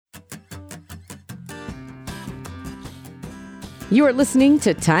You are listening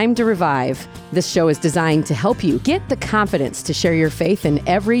to Time to Revive. This show is designed to help you get the confidence to share your faith in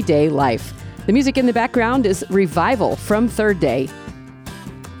everyday life. The music in the background is Revival from Third Day.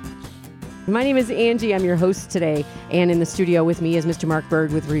 My name is Angie. I'm your host today. And in the studio with me is Mr. Mark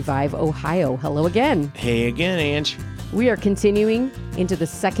Berg with Revive Ohio. Hello again. Hey again, Ange. We are continuing into the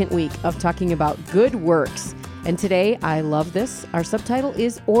second week of talking about good works. And today, I love this. Our subtitle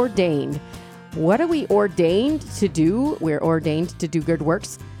is Ordained. What are we ordained to do? We're ordained to do good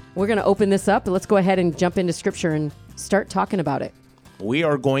works. We're going to open this up. Let's go ahead and jump into Scripture and start talking about it. We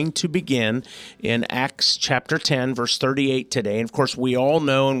are going to begin in Acts chapter 10, verse 38 today. And of course, we all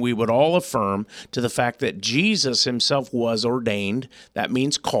know and we would all affirm to the fact that Jesus himself was ordained. That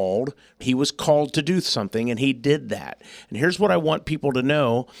means called. He was called to do something, and he did that. And here's what I want people to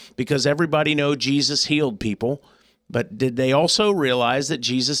know, because everybody knows Jesus healed people. But did they also realize that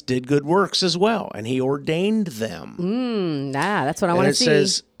Jesus did good works as well, and he ordained them? That's what I want to see. And it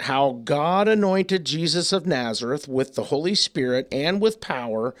says, how God anointed Jesus of Nazareth with the Holy Spirit and with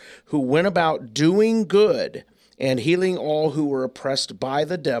power, who went about doing good and healing all who were oppressed by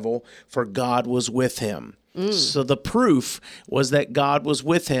the devil, for God was with him. So the proof was that God was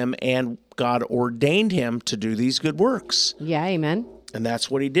with him, and God ordained him to do these good works. Yeah, amen. And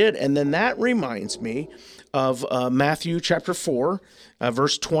that's what he did. And then that reminds me of Matthew chapter 4,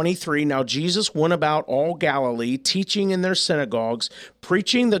 verse 23. Now Jesus went about all Galilee, teaching in their synagogues,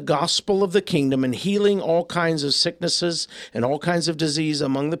 preaching the gospel of the kingdom, and healing all kinds of sicknesses and all kinds of disease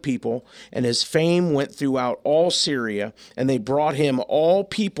among the people. And his fame went throughout all Syria, and they brought him all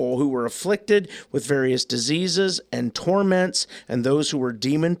people who were afflicted with various diseases and torments, and those who were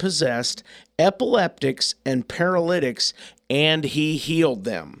demon-possessed, epileptics, and paralytics, and he healed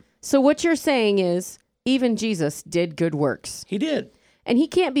them. So what you're saying is, even Jesus did good works. He did. And he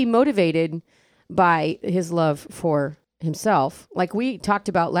can't be motivated by his love for himself. Like we talked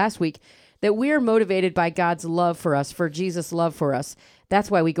about last week, that we are motivated by God's love for us, for Jesus' love for us. That's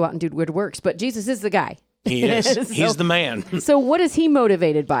why we go out and do good works. But Jesus is the guy. He is. He's the man. So what is he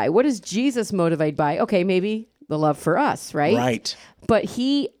motivated by? What is Jesus motivated by? Okay, maybe the love for us, right? Right. But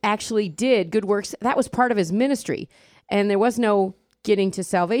he actually did good works. That was part of his ministry. And there was no getting to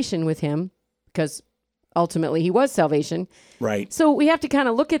salvation with him, because ultimately he was salvation. Right. So we have to kind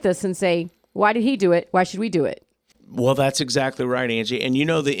of look at this and say, why did he do it? Why should we do it? Well, that's exactly right, Angie. And you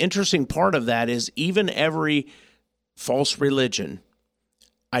know, the interesting part of that is even every false religion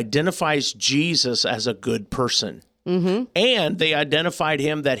identifies Jesus as a good person. Mm-hmm. And they identified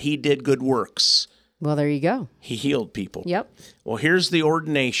him that he did good works. Well, there you go. He healed people. Yep. Well, here's the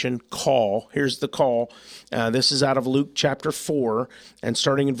ordination call. Here's the call. This is out of Luke chapter 4, and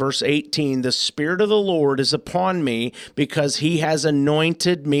starting in verse 18, the Spirit of the Lord is upon me, because he has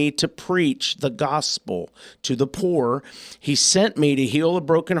anointed me to preach the gospel to the poor. He sent me to heal the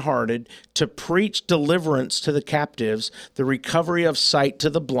brokenhearted, to preach deliverance to the captives, the recovery of sight to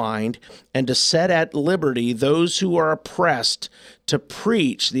the blind, and to set at liberty those who are oppressed, to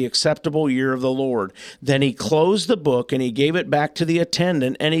preach the acceptable year of the Lord. Then he closed the book, and he gave it back to the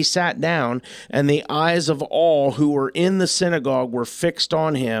attendant, and he sat down, and the eyes of all who were in the synagogue were fixed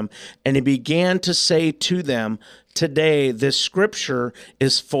on him, and he began to say to them, today this scripture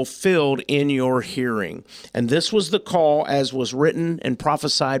is fulfilled in your hearing. And this was the call as was written and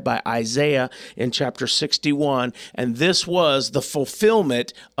prophesied by Isaiah in chapter 61. And this was the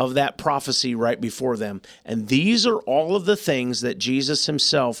fulfillment of that prophecy right before them. And these are all of the things that Jesus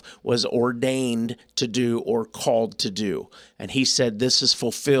himself was ordained to do or called to do. And he said, this is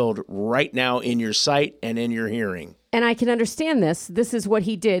fulfilled right now in your sight and in your hearing. And I can understand this. This is what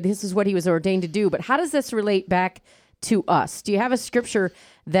he did. This is what he was ordained to do. But how does this relate back to us? Do you have a scripture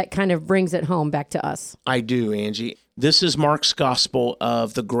that kind of brings it home back to us? I do, Angie. This is Mark's gospel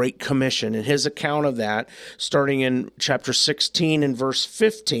of the Great Commission, and his account of that, starting in chapter 16 and verse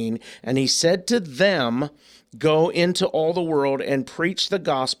 15. And he said to them, go into all the world and preach the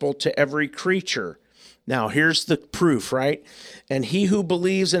gospel to every creature. Now, here's the proof, right? And he who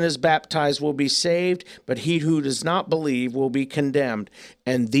believes and is baptized will be saved, but he who does not believe will be condemned.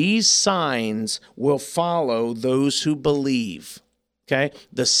 And these signs will follow those who believe. Okay?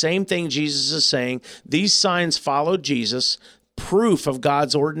 The same thing Jesus is saying. These signs followed Jesus, proof of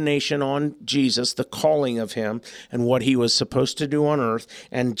God's ordination on Jesus, the calling of him, and what he was supposed to do on earth.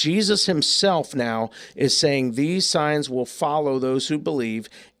 And Jesus himself now is saying these signs will follow those who believe.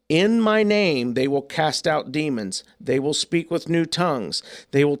 In my name, they will cast out demons. They will speak with new tongues.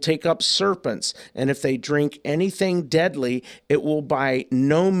 They will take up serpents. And if they drink anything deadly, it will by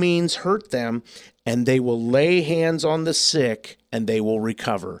no means hurt them. And they will lay hands on the sick, and they will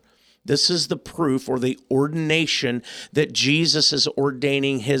recover. This is the proof or the ordination that Jesus is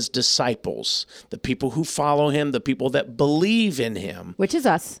ordaining his disciples, the people who follow him, the people that believe in him. Which is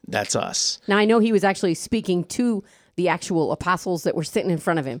us. That's us. Now, I know he was actually speaking to the actual apostles that were sitting in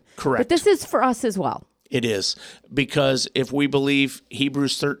front of him. Correct. But this is for us as well. It is, because if we believe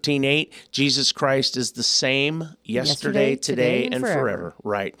Hebrews 13:8, Jesus Christ is the same yesterday, today, and forever.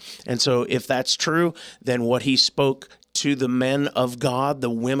 Right. And so if that's true, then what he spoke to the men of God, the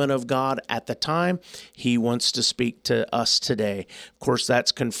women of God at the time, he wants to speak to us today. Of course,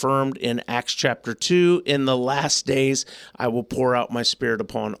 that's confirmed in Acts chapter 2. In the last days, I will pour out my spirit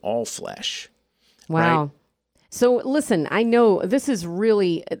upon all flesh. Wow. Right? So listen, I know this is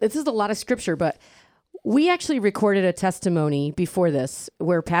a lot of scripture, but we actually recorded a testimony before this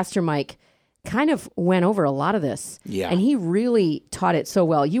where Pastor Mike kind of went over a lot of this. Yeah. And he really taught it so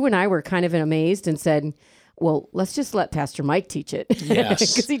well. You and I were kind of amazed and said, well, let's just let Pastor Mike teach it. Yes.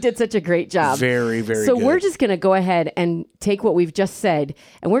 Because he did such a great job. Very, very so good. we're just going to go ahead and take what we've just said,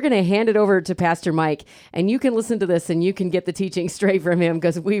 and we're going to hand it over to Pastor Mike, and you can listen to this and you can get the teaching straight from him,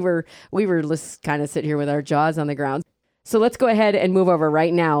 because we were just kind of sitting here with our jaws on the ground. So let's go ahead and move over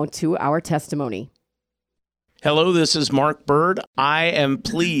right now to our testimony. Hello, this is Mark Bird. I am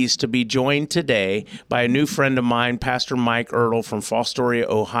pleased to be joined today by a new friend of mine, Pastor Mike Ertl from Fostoria,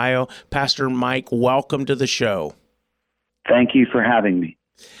 Ohio. Pastor Mike, welcome to the show. Thank you for having me.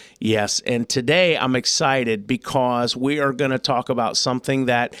 Yes, and today I'm excited because we are going to talk about something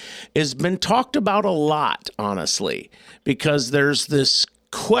that has been talked about a lot, honestly, because there's this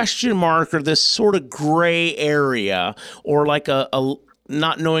question mark or this sort of gray area, or like a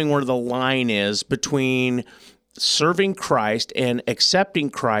not knowing where the line is between serving Christ and accepting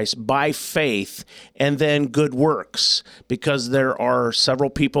Christ by faith and then good works, because there are several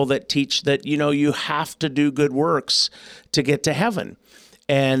people that teach that, you have to do good works to get to heaven.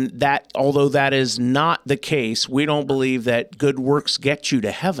 And that, although that is not the case, we don't believe that good works get you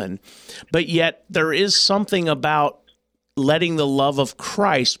to heaven, but yet there is something about letting the love of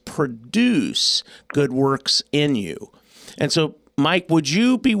Christ produce good works in you. And so, Mike, would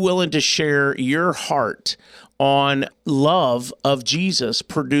you be willing to share your heart on love of Jesus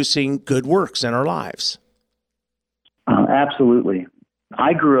producing good works in our lives? Absolutely.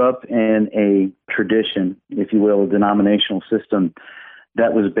 I grew up in a tradition, if you will, a denominational system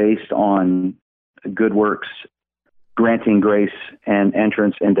that was based on good works, granting grace and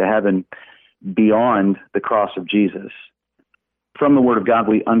entrance into heaven beyond the cross of Jesus. From the Word of God,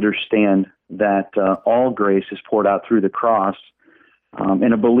 we understand that all grace is poured out through the cross,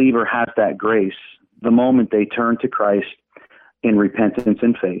 and a believer has that grace the moment they turn to Christ in repentance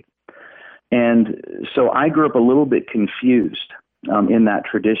and faith. And so I grew up a little bit confused in that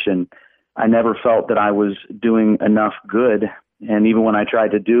tradition. I never felt that I was doing enough good, and even when I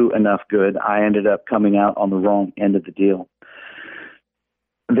tried to do enough good, I ended up coming out on the wrong end of the deal.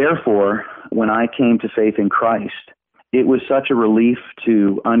 Therefore, when I came to faith in Christ, it was such a relief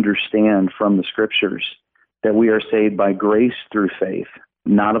to understand from the Scriptures that we are saved by grace through faith,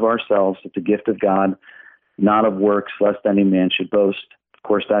 not of ourselves. It's a gift of God, not of works, lest any man should boast. Of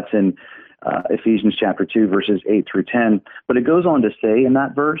course, that's in Ephesians chapter 2, verses 8 through 10. But it goes on to say in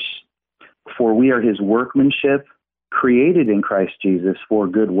that verse, for we are his workmanship, created in Christ Jesus for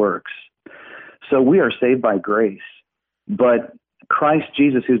good works. So we are saved by grace. But Christ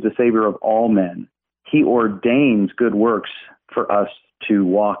Jesus, who's the Savior of all men, he ordains good works for us to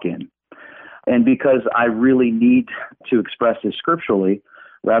walk in. And because I really need to express this scripturally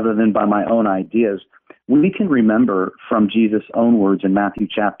rather than by my own ideas, we can remember from Jesus' own words in Matthew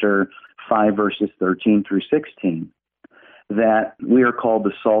chapter 5, verses 13 through 16, that we are called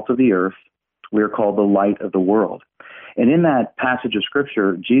the salt of the earth, we are called the light of the world. And in that passage of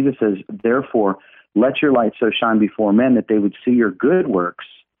scripture, Jesus says, therefore, let your light so shine before men that they would see your good works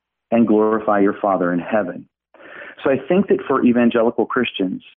and glorify your Father in heaven. So I think that for evangelical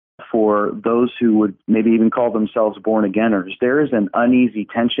Christians, for those who would maybe even call themselves born-againers, there is an uneasy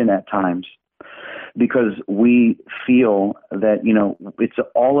tension at times because we feel that, it's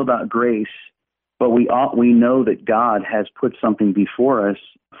all about grace, but we know that God has put something before us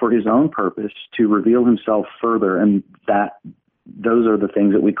for his own purpose to reveal himself further, and that those are the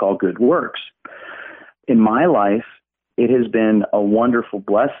things that we call good works. In my life, it has been a wonderful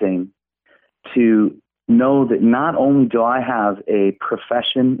blessing to know that not only do I have a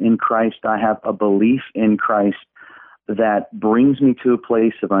profession in Christ, I have a belief in Christ that brings me to a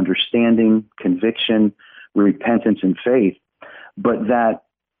place of understanding, conviction, repentance, and faith, but that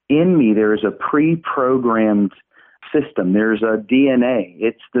in me there is a pre-programmed system. There's a DNA.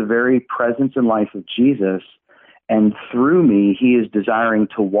 It's the very presence and life of Jesus, And through me, he is desiring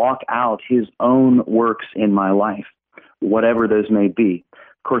to walk out his own works in my life, whatever those may be.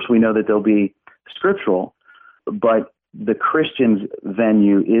 Of course, we know that they'll be scriptural, but the Christian's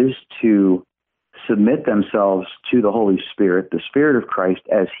venue is to submit themselves to the Holy Spirit, the Spirit of Christ,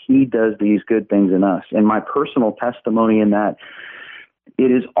 as he does these good things in us. And my personal testimony in that,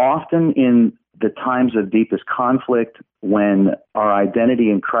 it is often in the times of deepest conflict, when our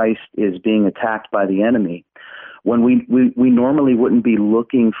identity in Christ is being attacked by the enemy, when we normally wouldn't be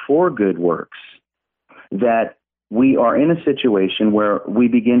looking for good works, that we are in a situation where we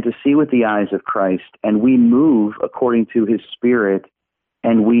begin to see with the eyes of Christ, and we move according to his Spirit,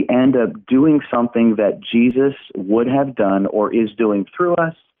 and we end up doing something that Jesus would have done or is doing through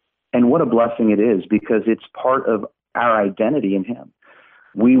us. And what a blessing it is, because it's part of our identity in him.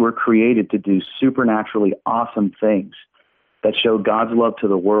 We were created to do supernaturally awesome things that show God's love to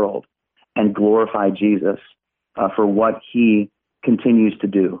the world and glorify Jesus for what he continues to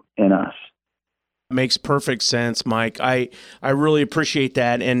do in us. Makes perfect sense, Mike. I really appreciate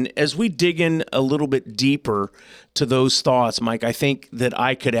that. And as we dig in a little bit deeper to those thoughts, Mike, I think that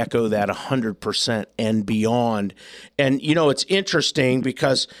I could echo that 100% and beyond. And, you know, it's interesting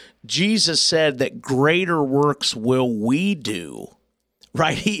because Jesus said that greater works will we do.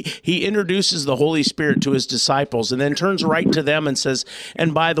 Right? He introduces the Holy Spirit to his disciples and then turns right to them and says,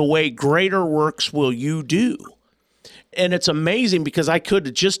 and by the way, greater works will you do. And it's amazing because I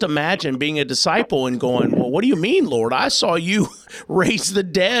could just imagine being a disciple and going, well, what do you mean, Lord? I saw you raise the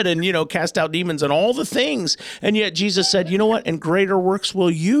dead and, you know, cast out demons and all the things. And yet Jesus said, you know what? And greater works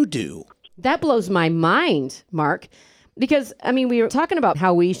will you do. That blows my mind, Mark, because, I mean, we were talking about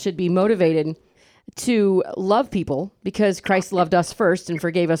how we should be motivated to love people because Christ loved us first and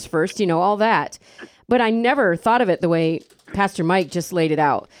forgave us first, you know, all that. But I never thought of it the way Pastor Mike just laid it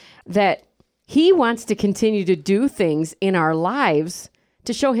out, that he wants to continue to do things in our lives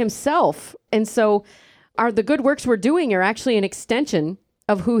to show himself. And so the good works we're doing are actually an extension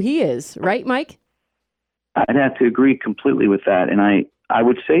of who he is, right, Mike? I'd have to agree completely with that. And I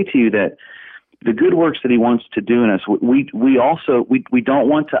would say to you that the good works that he wants to do in us, we don't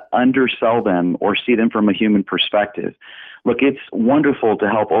want to undersell them or see them from a human perspective. Look, it's wonderful to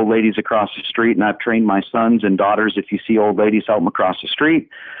help old ladies across the street, and I've trained my sons and daughters, if you see old ladies, help them across the street.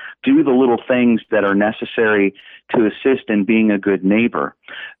 Do the little things that are necessary to assist in being a good neighbor.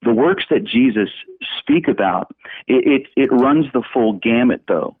 The works that Jesus speak about, it runs the full gamut,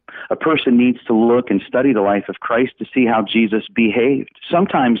 though. A person needs to look and study the life of Christ to see how Jesus behaved.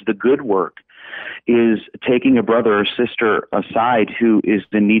 Sometimes the good work is taking a brother or sister aside who is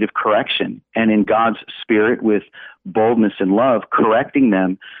in need of correction, and in God's Spirit, with boldness and love, correcting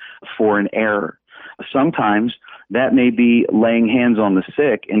them for an error. Sometimes that may be laying hands on the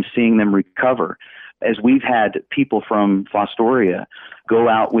sick and seeing them recover. As we've had people from Fostoria go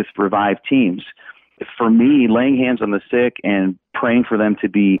out with Revive teams, for me, laying hands on the sick and praying for them to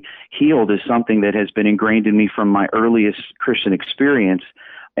be healed is something that has been ingrained in me from my earliest Christian experience.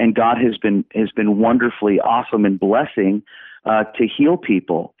 And God has been wonderfully awesome and blessing to heal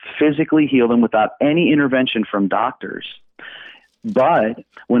people, physically heal them without any intervention from doctors. But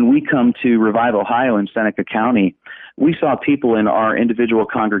when we come to Revive Ohio in Seneca County, we saw people in our individual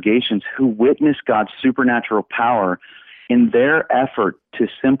congregations who witnessed God's supernatural power in their effort to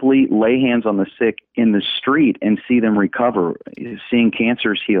simply lay hands on the sick in the street and see them recover, seeing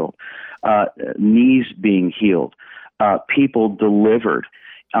cancers healed, knees being healed, people delivered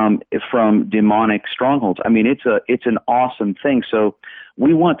from demonic strongholds. I mean, it's an awesome thing. So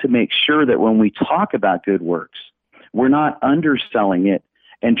we want to make sure that when we talk about good works, we're not underselling it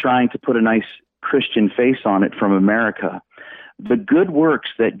and trying to put a nice Christian face on it from America. The good works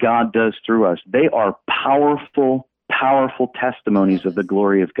that God does through us, they are powerful, powerful testimonies of the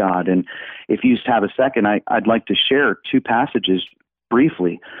glory of God. And if you just have a second, I'd like to share two passages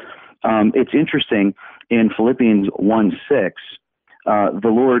briefly. It's interesting, in Philippians 1:6, the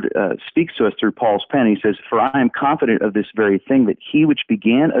Lord speaks to us through Paul's pen. He says, "For I am confident of this very thing, that he which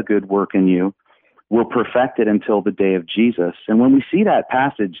began a good work in you will perfect it until the day of Jesus." And when we see that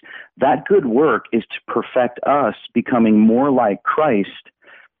passage, that good work is to perfect us, becoming more like Christ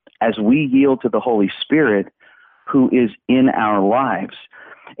as we yield to the Holy Spirit who is in our lives.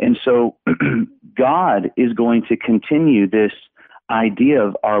 And so God is going to continue this idea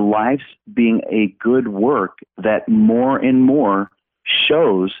of our lives being a good work that more and more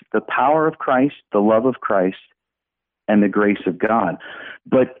shows the power of Christ, the love of Christ, and the grace of God.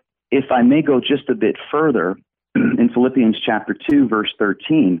 But if I may go just a bit further, in Philippians chapter 2, verse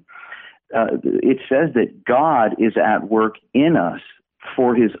 13, it says that God is at work in us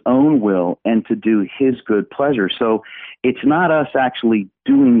for his own will and to do his good pleasure. So it's not us actually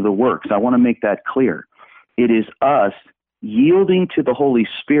doing the works. I want to make that clear. It is us yielding to the Holy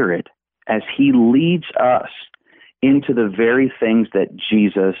Spirit as he leads us into the very things that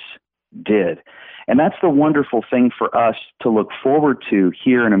Jesus did. And that's the wonderful thing for us to look forward to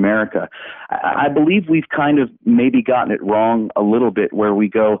here in America. I believe we've kind of maybe gotten it wrong a little bit, where we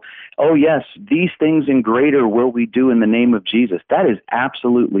go, oh yes, these things and greater will we do in the name of Jesus. That is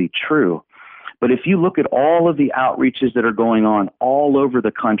absolutely true. But if you look at all of the outreaches that are going on all over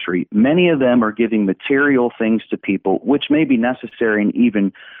the country, many of them are giving material things to people, which may be necessary and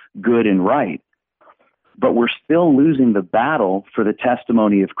even good and right. But we're still losing the battle for the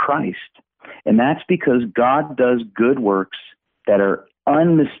testimony of Christ. And that's because God does good works that are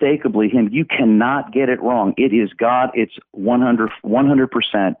unmistakably him. You cannot get it wrong. It is God. It's 100%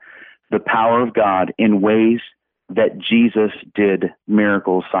 the power of God in ways that Jesus did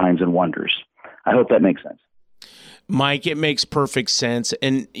miracles, signs, and wonders. I hope that makes sense. Mike, it makes perfect sense.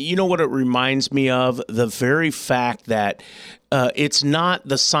 And you know what it reminds me of? The very fact that it's not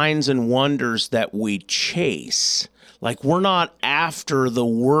the signs and wonders that we chase. Like, we're not after the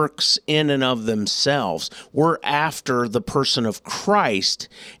works in and of themselves. We're after the person of Christ,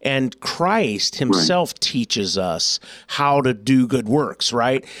 and Christ himself teaches us how to do good works,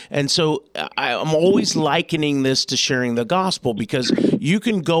 right? And so I'm always likening this to sharing the gospel, because you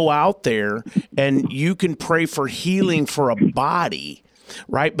can go out there and you can pray for healing for a body,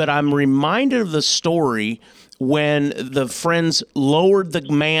 right? But I'm reminded of the story when the friends lowered the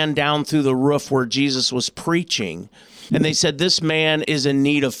man down through the roof where Jesus was preaching. And they said, this man is in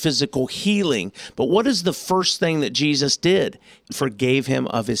need of physical healing. But what is the first thing that Jesus did? He forgave him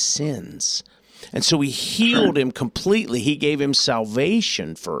of his sins. And so he healed him completely. He gave him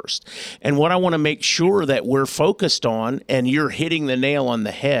salvation first. And what I want to make sure that we're focused on, and you're hitting the nail on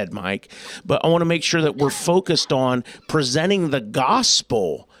the head, Mike, but I want to make sure that we're focused on presenting the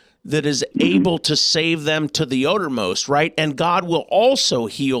gospel that is able to save them to the uttermost, right? And God will also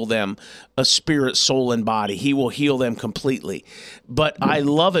heal them, a spirit, soul, and body. He will heal them completely. But I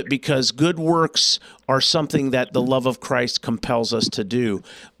love it because good works are something that the love of Christ compels us to do.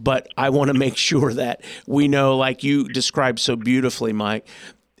 But I want to make sure that we know, like you described so beautifully, Mike,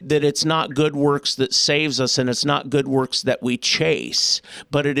 that it's not good works that saves us, and it's not good works that we chase,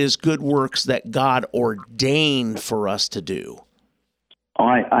 but it is good works that God ordained for us to do.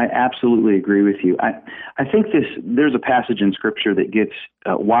 I absolutely agree with you. I think there's a passage in Scripture that gets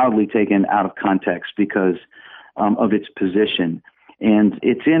wildly taken out of context because of its position, and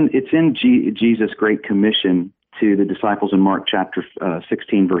it's in Jesus' Great Commission to the disciples in Mark chapter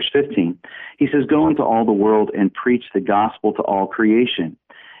 16, verse 15. He says, "Go into all the world and preach the gospel to all creation.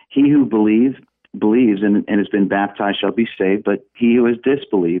 He who believes and has been baptized shall be saved, but he who has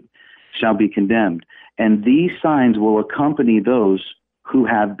disbelieved shall be condemned. And these signs will accompany those who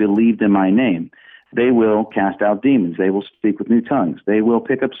have believed in my name. They will cast out demons. They will speak with new tongues. They will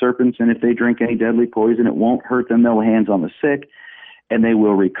pick up serpents, and if they drink any deadly poison, it won't hurt them. They'll lay hands on the sick, and they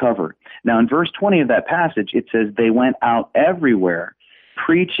will recover." Now, in verse 20 of that passage, it says, "They went out everywhere,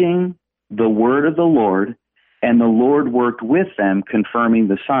 preaching the word of the Lord, and the Lord worked with them, confirming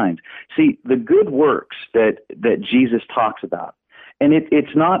the signs." See, the good works that Jesus talks about, and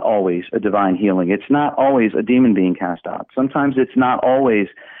it's not always a divine healing. It's not always a demon being cast out. Sometimes it's not always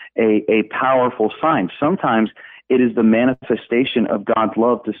a powerful sign. Sometimes it is the manifestation of God's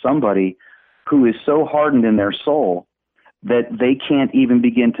love to somebody who is so hardened in their soul that they can't even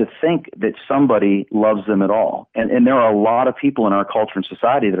begin to think that somebody loves them at all. And there are a lot of people in our culture and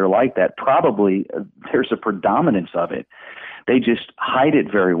society that are like that. Probably there's a predominance of it. They just hide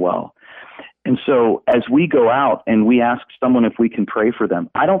it very well. And so as we go out and we ask someone if we can pray for them,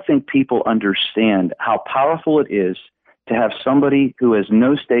 I don't think people understand how powerful it is to have somebody who has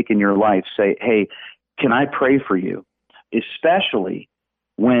no stake in your life say, "Hey, can I pray for you?" Especially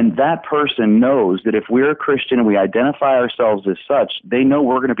when that person knows that if we're a Christian and we identify ourselves as such, they know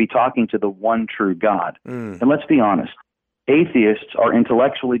we're going to be talking to the one true God. And let's be honest, atheists are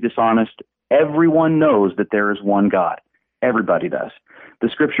intellectually dishonest. Everyone knows that there is one God. Everybody does. The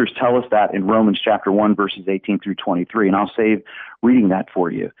scriptures tell us that in Romans chapter 1, verses 18 through 23, and I'll save reading that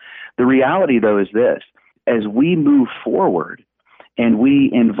for you. The reality, though, is this. As we move forward and we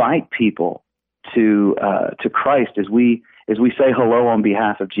invite people to Christ, as we say hello on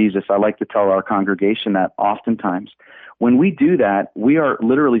behalf of Jesus, I like to tell our congregation that oftentimes. When we do that, we are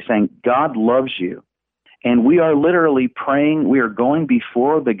literally saying, God loves you. And we are literally praying, we are going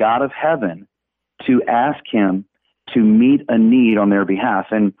before the God of heaven to ask him to meet a need on their behalf.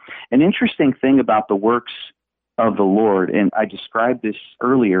 And an interesting thing about the works of the Lord. And I described this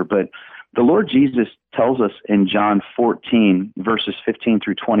earlier, but the Lord Jesus tells us in John 14, verses 15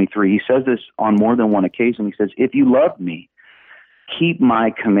 through 23, he says this on more than one occasion. He says, if you love me, keep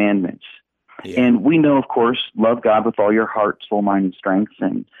my commandments. Yeah. And we know, of course, love God with all your heart, soul, mind, and strength,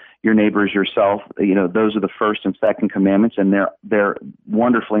 and your neighbor as yourself. You know, those are the first and second commandments, and they're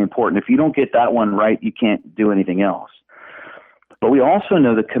wonderfully important. If you don't get that one right, you can't do anything else. But we also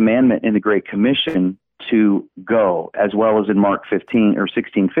know the commandment in the Great Commission to go, as well as in Mark 15 or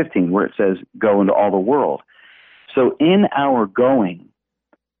 16:15, where it says, go into all the world. So in our going,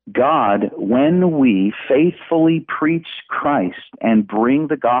 God, when we faithfully preach Christ and bring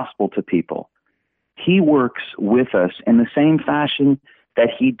the gospel to people, he works with us in the same fashion that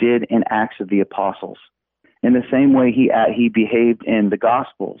he did in Acts of the Apostles, in the same way he behaved in the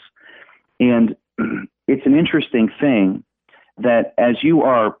Gospels. And it's an interesting thing that as you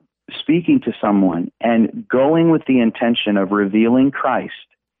are speaking to someone and going with the intention of revealing Christ,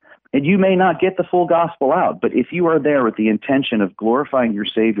 and you may not get the full gospel out, but if you are there with the intention of glorifying your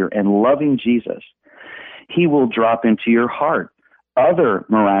Savior and loving Jesus, he will drop into your heart other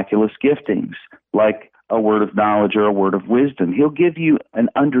miraculous giftings, like a word of knowledge or a word of wisdom. He'll give you an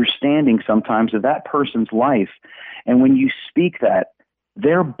understanding sometimes of that person's life. And when you speak that,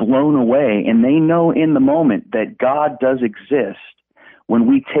 they're blown away, and they know in the moment that God does exist when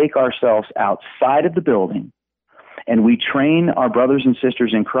we take ourselves outside of the building and we train our brothers and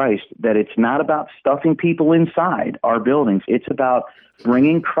sisters in Christ that it's not about stuffing people inside our buildings. It's about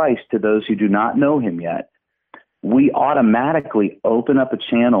bringing Christ to those who do not know him yet. We automatically open up a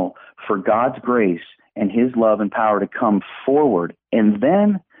channel for God's grace and his love and power to come forward. And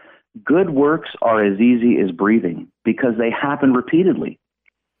then good works are as easy as breathing because they happen repeatedly.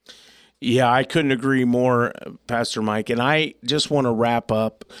 Yeah, I couldn't agree more, Pastor Mike. And I just want to wrap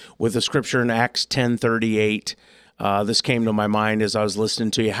up with a scripture in Acts 10:38. This came to my mind as I was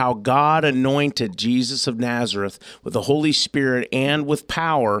listening to you, how God anointed Jesus of Nazareth with the Holy Spirit and with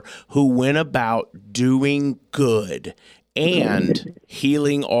power, who went about doing good and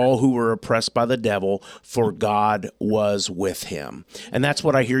healing all who were oppressed by the devil, for God was with him. And that's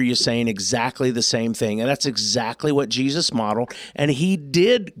what I hear you saying, exactly the same thing. And that's exactly what Jesus modeled. And he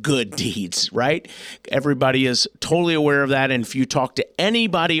did good deeds, right? Everybody is totally aware of that. And if you talk to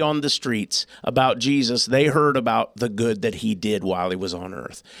anybody on the streets about Jesus, they heard about the good that he did while he was on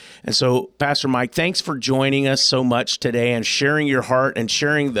earth. And so, Pastor Mike, thanks for joining us so much today and sharing your heart and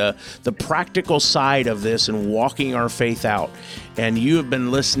sharing the practical side of this and walking our faith out. And you have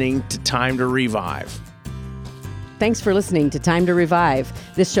been listening to Time to Revive. Thanks for listening to Time to Revive.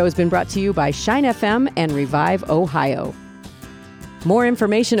 This show has been brought to you by Shine FM and Revive Ohio. More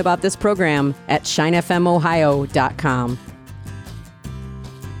information about this program at shinefmohio.com.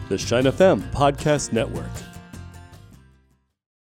 The Shine FM Podcast Network.